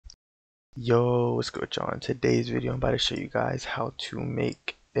Yo, what's good, y'all? In today's video, I'm about to show you guys how to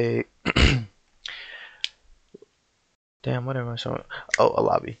make a damn, what am I showing? Oh, a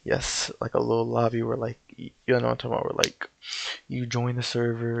lobby. Yes, like a little lobby where like you know what I'm talking about, where like you join the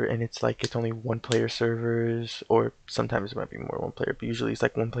server and it's like it's only one player servers, or sometimes it might be more one player, but usually it's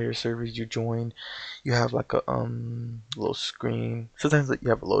like one player servers. You join, you have like a little screen. Sometimes like, you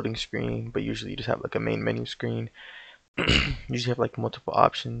have a loading screen, but usually you just have like a main menu screen. You usually have like multiple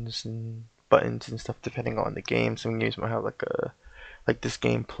options and buttons and stuff depending on the game. Some games might have like this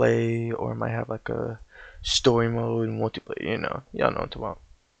gameplay, or it might have like a story mode and multiplayer, y'all know what I'm talking about.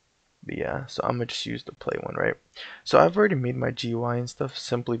 But yeah, so I'm gonna just use the play one, right? So I've already made my GUI and stuff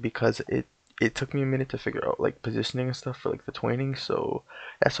simply because it took me a minute to figure out like positioning and stuff for like the tweening, so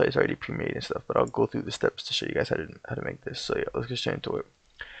that's why it's already pre-made and stuff. But I'll go through the steps to show you guys how to make this. So yeah, let's get straight into it.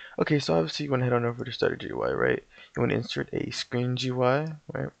 Okay, so obviously you want to head on over to Starter GUI, right? You want to insert a screen GUI,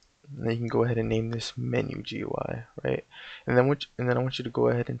 right? And then you can go ahead and name this menu GUI, right? And then I want you to go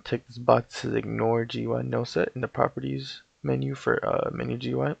ahead and tick this box that says ignore GUI no set in the properties menu for menu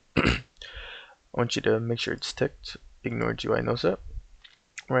GUI. I want you to make sure it's ticked, ignore GUI no set,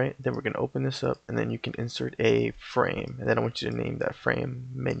 right? Then we're going to open this up, and then you can insert a frame, and then I want you to name that frame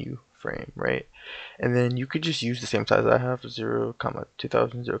menu frame, right? And then you could just use the same size I have, 0,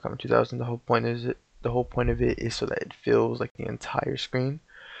 2000, 0, 2000. The whole point of it is so that it fills like the entire screen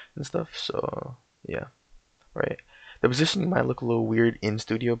and stuff. So yeah, right. The positioning might look a little weird in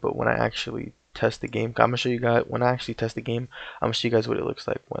studio, but when I actually test the game, I'm gonna show you guys when I actually test the game. I'm gonna show you guys what it looks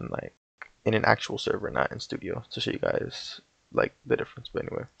like when like in an actual server, not in studio, to show you guys like the difference. But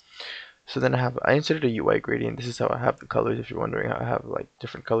anyway, so then I inserted a UI gradient. This is how I have the colors. If you're wondering how I have like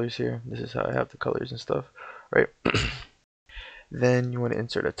different colors here, this is how I have the colors and stuff, right? Then you want to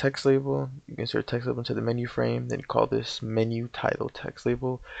insert a text label. You can insert a text label into the menu frame. Then you call this menu title text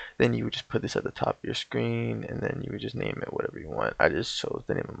label. Then you would just put this at the top of your screen, and then you would just name it whatever you want. I just chose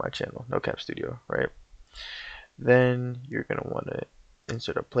the name of my channel, No Cap Studio, right? Then you're gonna want to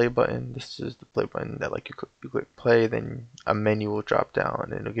insert a play button. This is the play button that like you click play, then a menu will drop down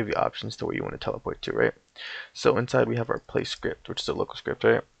and it'll give you options to where you want to teleport to, right? So inside we have our play script, which is a local script,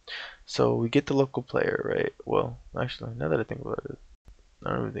 right? So we get the local player, right? Well, actually, now that I think about it,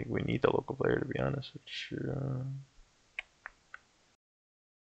 I don't even think we need the local player, to be honest with you.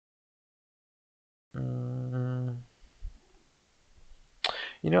 Um,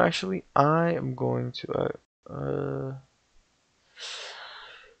 actually, I am going to.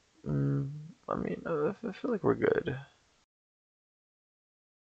 Mm, I mean, I feel like we're good.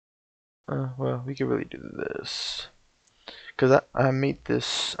 Well, we could really do this. Because I made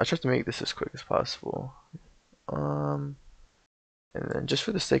this, I tried to make this as quick as possible. Um, and then just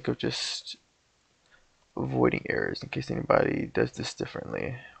for the sake of just avoiding errors in case anybody does this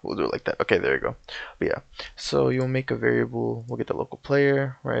differently, we'll do it like that. Okay, there you go. But yeah, so you'll make a variable, we'll get the local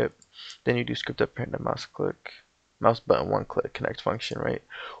player, right? Then you do script.Parent mouse click, mouse button one click connect function, right?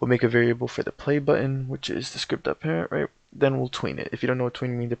 We'll make a variable for the play button, which is the script.Parent, right? Then we'll tween it. If you don't know what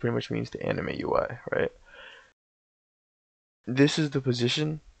tween means, it pretty much means the anime UI, right? This is the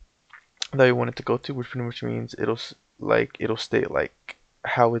position that you want it to go to, which pretty much means it'll stay like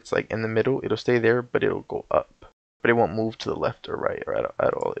how it's like in the middle. It'll stay there, but it'll go up, but it won't move to the left or right or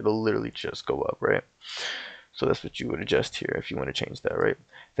at all. It'll literally just go up, right? So that's what you would adjust here if you want to change that, right?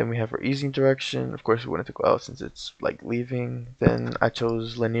 Then we have our easing direction. Of course, we want it to go out since it's like leaving. Then I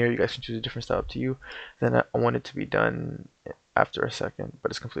chose linear. You guys can choose a different style up to you. Then I want it to be done after a second, but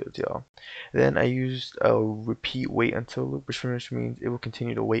it's completely up to y'all. Then I used a repeat wait until loop, which pretty much means it will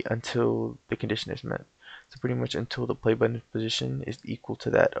continue to wait until the condition is met. So pretty much until the play button position is equal to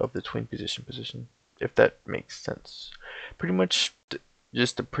that of the tween position, if that makes sense. Pretty much,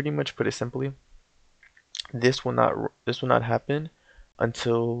 just to pretty much put it simply, this will not happen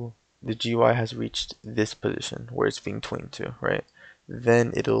until the GUI has reached this position where it's being tweened to, right?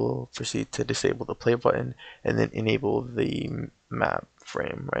 Then it'll proceed to disable the play button and then enable the map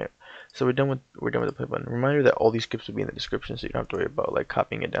frame, right? So we're done with the play button. Reminder that all these scripts will be in the description, so you don't have to worry about like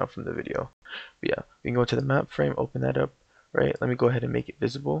copying it down from the video. But yeah, we can go to the map frame, open that up, right? Let me go ahead and make it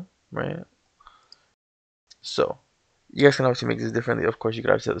visible, right? So you guys can obviously make this differently. Of course, you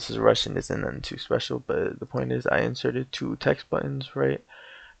could obviously say this is Russian, isn't nothing too special, but the point is I inserted two text buttons, right?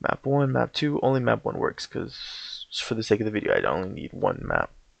 Map 1, map 2, only map 1 works because for the sake of the video, I only need one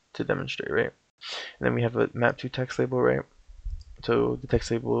map to demonstrate, right? And then we have a map 2 text label, right? So the text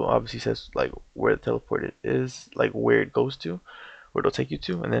label obviously says like where the teleport is, like where it goes to, where it'll take you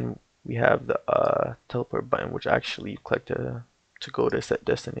to, and then we have the teleport button, which actually you click to go to set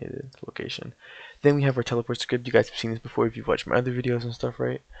designated location. Then we have our teleport script. You guys have seen this before if you've watched my other videos and stuff,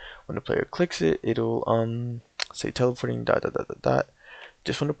 right? When the player clicks it, it'll say teleporting dot dot dot dot dot.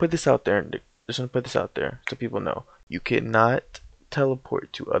 Just want to put this out there, so people know you cannot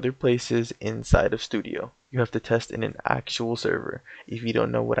teleport to other places inside of Studio. You have to test in an actual server. If you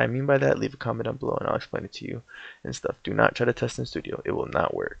don't know what I mean by that, leave a comment down below and I'll explain it to you and stuff. Do not try to test in Studio. It will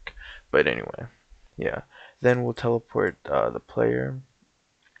not work. But anyway, yeah. Then we'll teleport the player.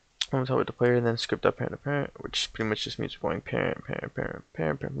 We'll teleport the player and then script.Parent.Parent, which pretty much just means we're going parent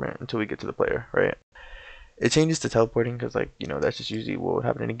until we get to the player, right? It changes to teleporting because, like, that's just usually what would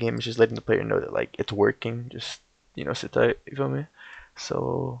happen in a game. It's just letting the player know that, like, it's working. Just, sit tight. You feel me?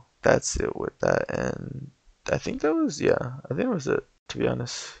 So that's it with that. And I think that was, yeah, I think that was it, to be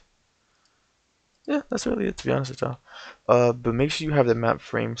honest. Yeah, that's really it, to be honest with y'all. But make sure you have the map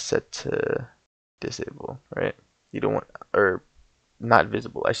frame set to disable, right? You don't want, or not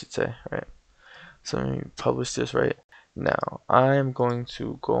visible, I should say, right? So let me publish this right now. I'm going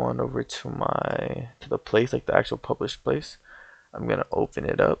to go on over to the place, like the actual published place. I'm gonna open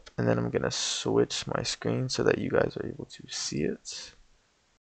it up and then I'm gonna switch my screen so that you guys are able to see it.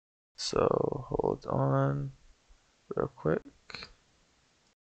 So hold on real quick.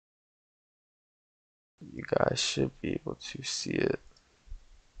 You guys should be able to see it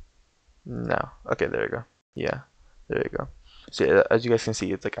now. Okay, there you go. Yeah, there you go. So yeah, as you guys can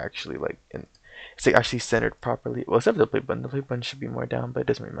see, it's like actually like it's like actually centered properly. Well, except for the play button. The play button should be more down, but it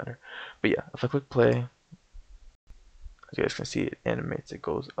doesn't really matter. But yeah, if I click play, as you guys can see, it animates. It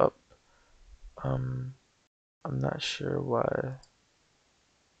goes up. I'm not sure why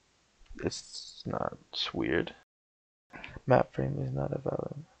it's not. It's weird. Map frame is not a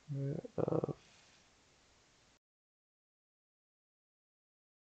valid of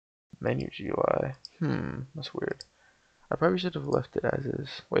menu GUI. That's weird. I probably should have left it as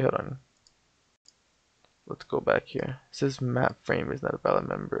is. Wait, hold on. Let's go back here. It says map frame is not a valid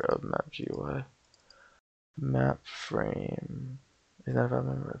member of map GUI. Map frame is not a valid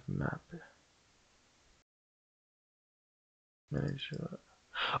member of map. Manager.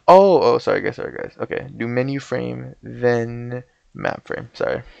 Oh, sorry guys. Okay, do menu frame, then map frame.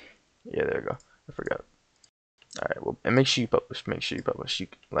 Sorry. Yeah, there we go. I forgot. Alright, well, and make sure you publish. You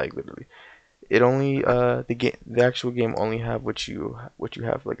like literally. It only the actual game only have what you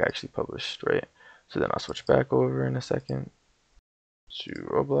have like actually published, right? So then I'll switch back over in a second to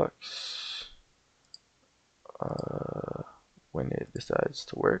Roblox. When it decides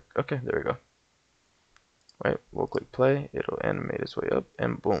to work. Okay, there we go. Right, we'll click play, it'll animate its way up,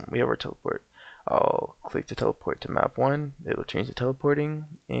 and boom, we have our teleport. I'll click to teleport to map 1, it'll change the teleporting,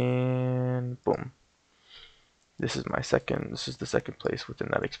 and boom. This is the second place within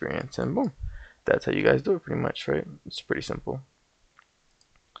that experience, and boom. That's how you guys do it pretty much, right? It's pretty simple.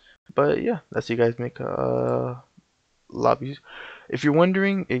 But yeah, that's how you guys make lobbies. If you're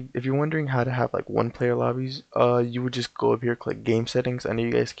wondering how to have like one player lobbies, you would just go up here, click game settings. I know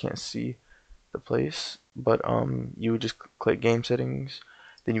you guys can't see the place, but you would just click game settings,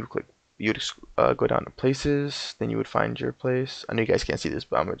 then you would go down to places, then you would find your place. I know you guys can't see this,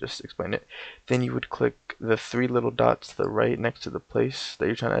 but I'm gonna just explain it. Then you would click the 3 little dots to the right next to the place that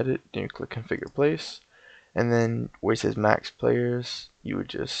you're trying to edit, then you click configure place, and then where it says max players, you would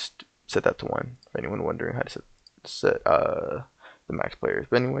just set that to 1 for anyone wondering how to set the max players.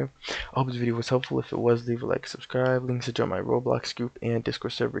 But anyway, I hope this video was helpful. If it was, leave a like, subscribe. Links to join my Roblox group and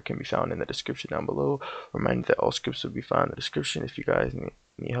Discord server can be found in the description down below. Reminder that all scripts will be found in the description. If you guys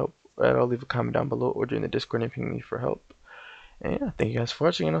need help at all, leave a comment down below or join the Discord and ping me for help. And yeah, thank you guys for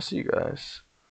watching, and I'll see you guys.